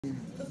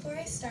Before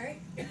I start,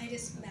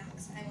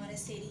 Max, I want to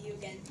say to you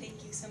again,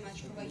 thank you so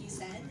much for what you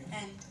said.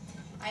 And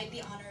I had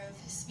the honor of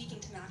speaking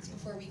to Max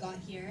before we got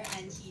here,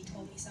 and he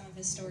told me some of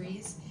his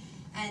stories.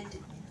 And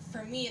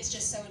for me, it's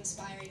just so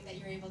inspiring that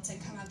you're able to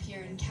come up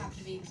here and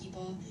captivate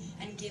people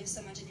and give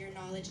so much of your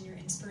knowledge and your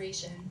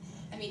inspiration.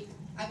 I mean,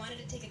 I wanted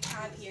to take a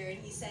cab here, and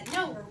he said,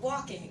 no, we're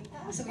walking.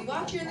 So we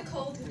walked here in the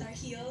cold with our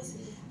heels,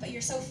 but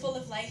you're so full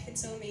of life and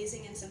so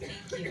amazing, and so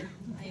thank you.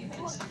 I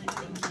just want to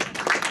thank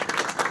you.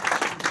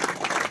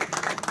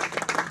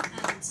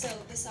 So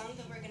the song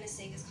that we're going to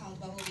sing is called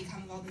What Will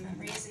Become of All the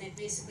Memories, and it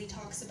basically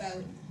talks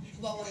about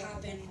what will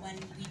happen when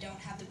we don't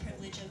have the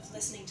privilege of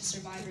listening to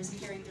survivors and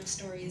hearing their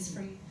stories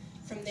from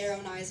their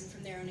own eyes and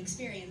from their own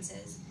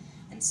experiences.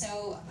 And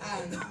so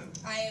I'm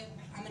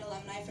an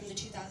alumni from the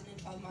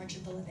 2012 March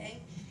of the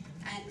Living,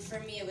 and for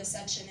me it was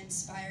such an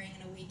inspiring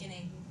and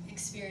awakening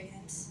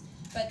experience.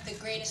 But the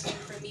greatest thing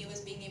for me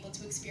was being able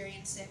to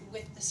experience it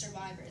with the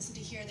survivors, and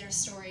to hear their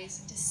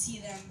stories, and to see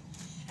them,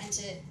 and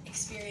to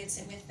experience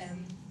it with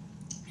them.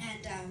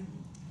 And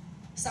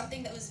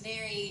something that was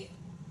very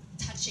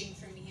touching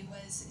for me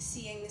was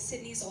seeing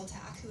Sydney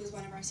Zoltak, who was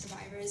one of our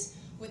survivors,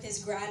 with his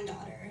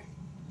granddaughter,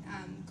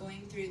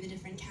 going through the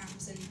different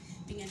camps and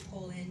being in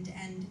Poland,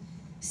 and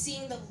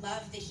seeing the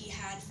love that he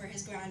had for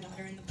his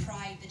granddaughter and the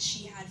pride that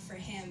she had for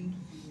him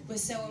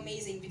was so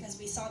amazing, because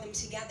we saw them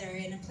together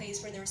in a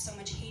place where there was so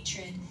much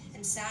hatred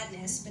and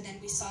sadness, but then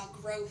we saw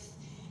growth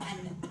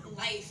and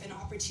life and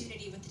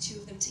opportunity with the two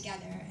of them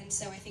together. And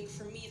so I think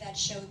for me that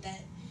showed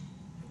that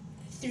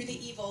through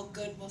the evil,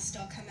 good will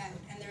still come out,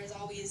 and there is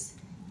always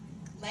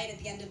light at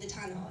the end of the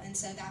tunnel. And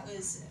so that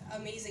was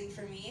amazing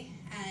for me,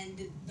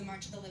 and the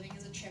March of the Living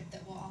is a trip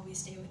that will always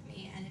stay with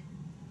me, and it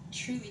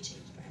truly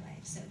changed my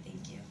life, so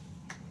thank you.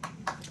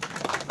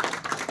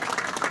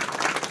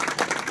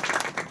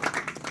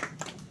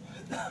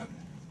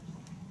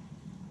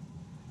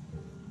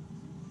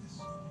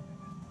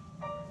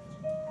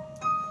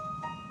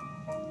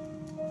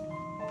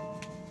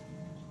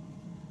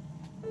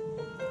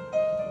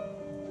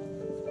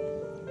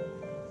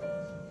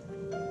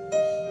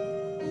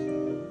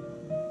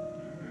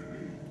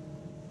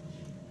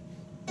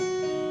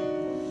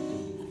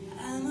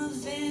 I'm a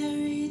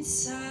very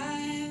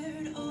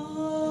tired,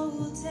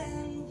 old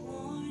and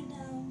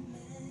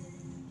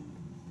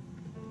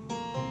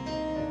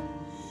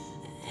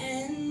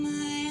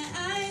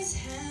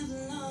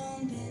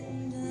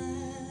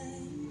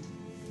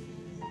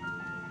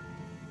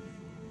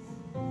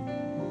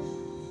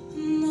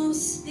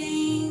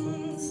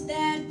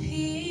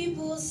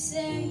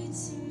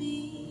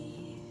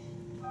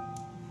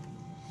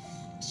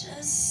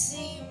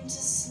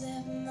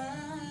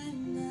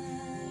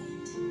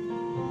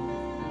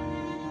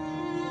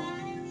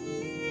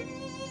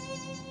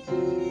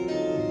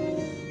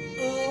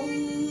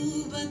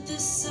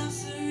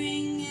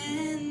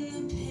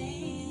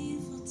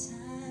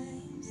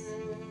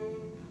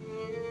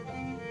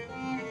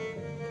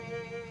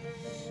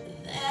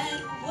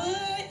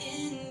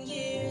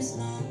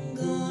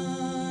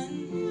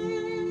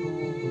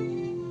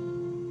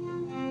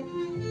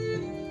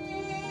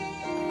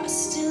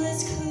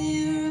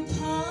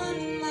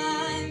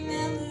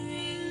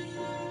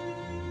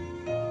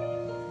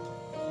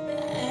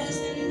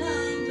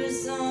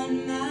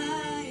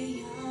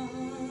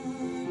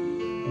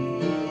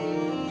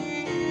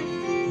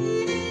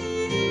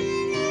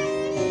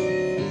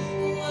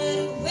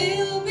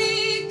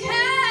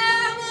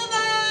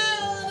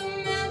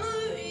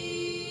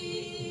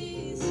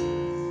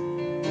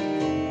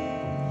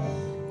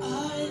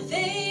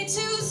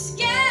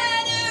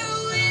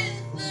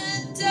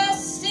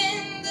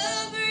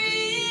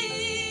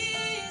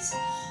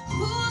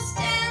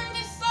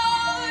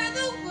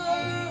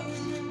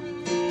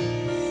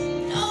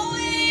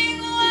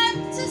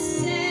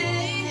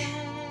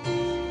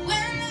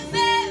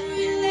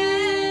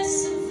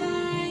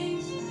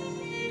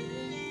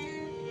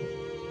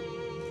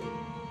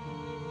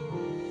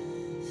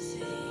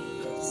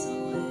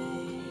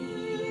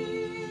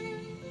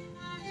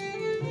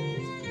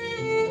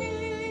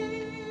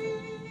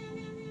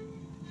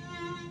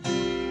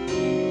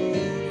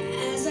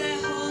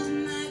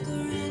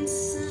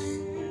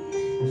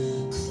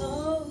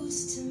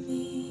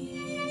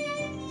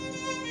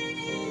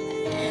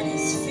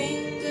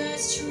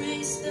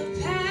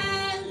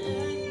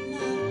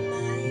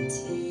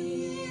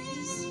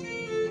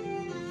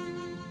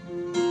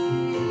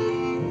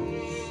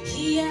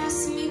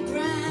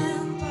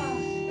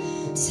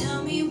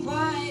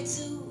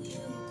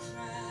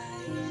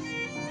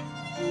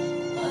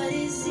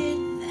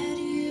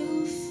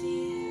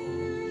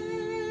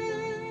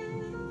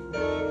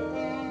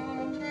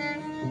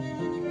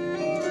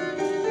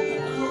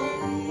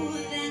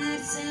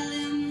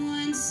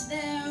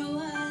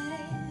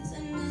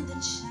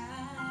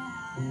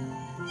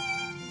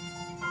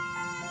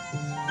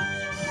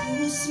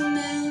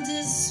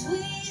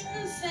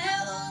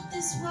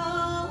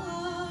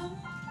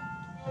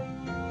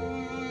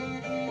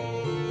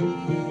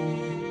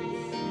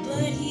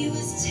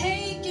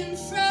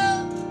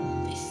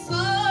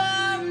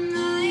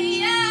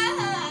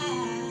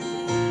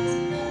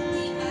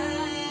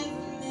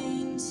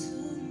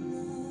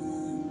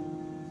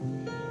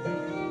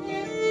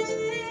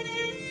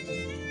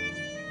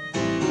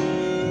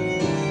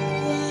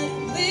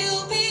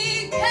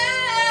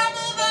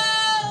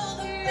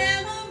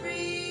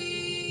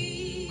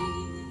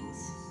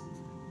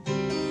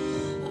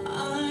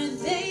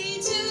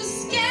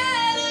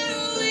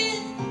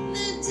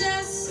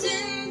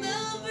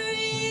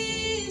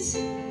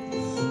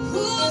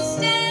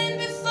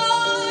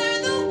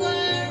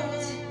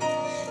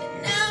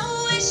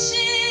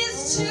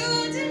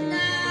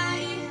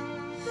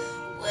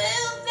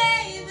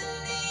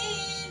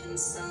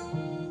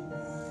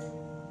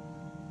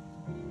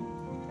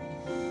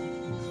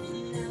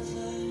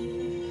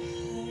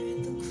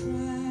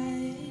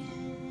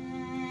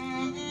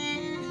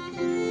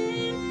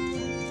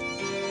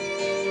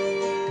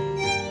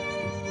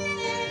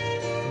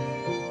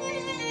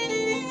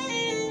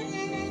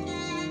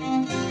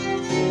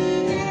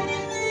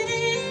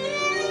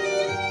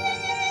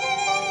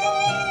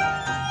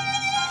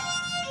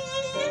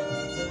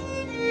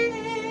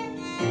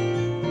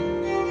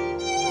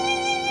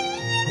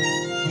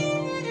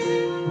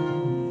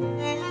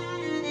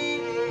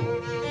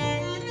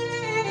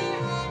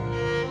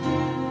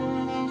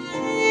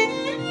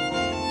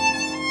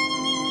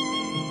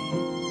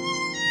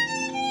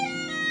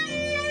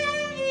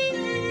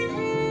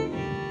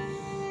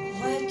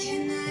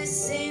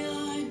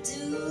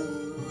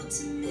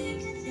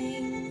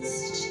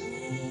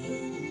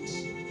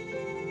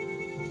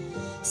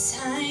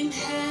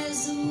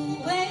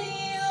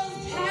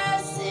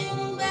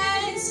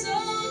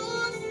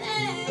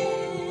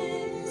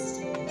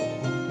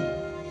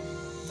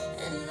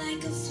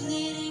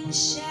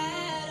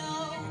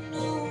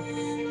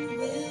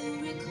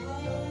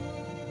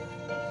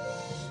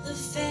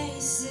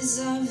voices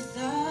of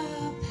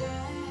the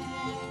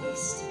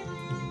past.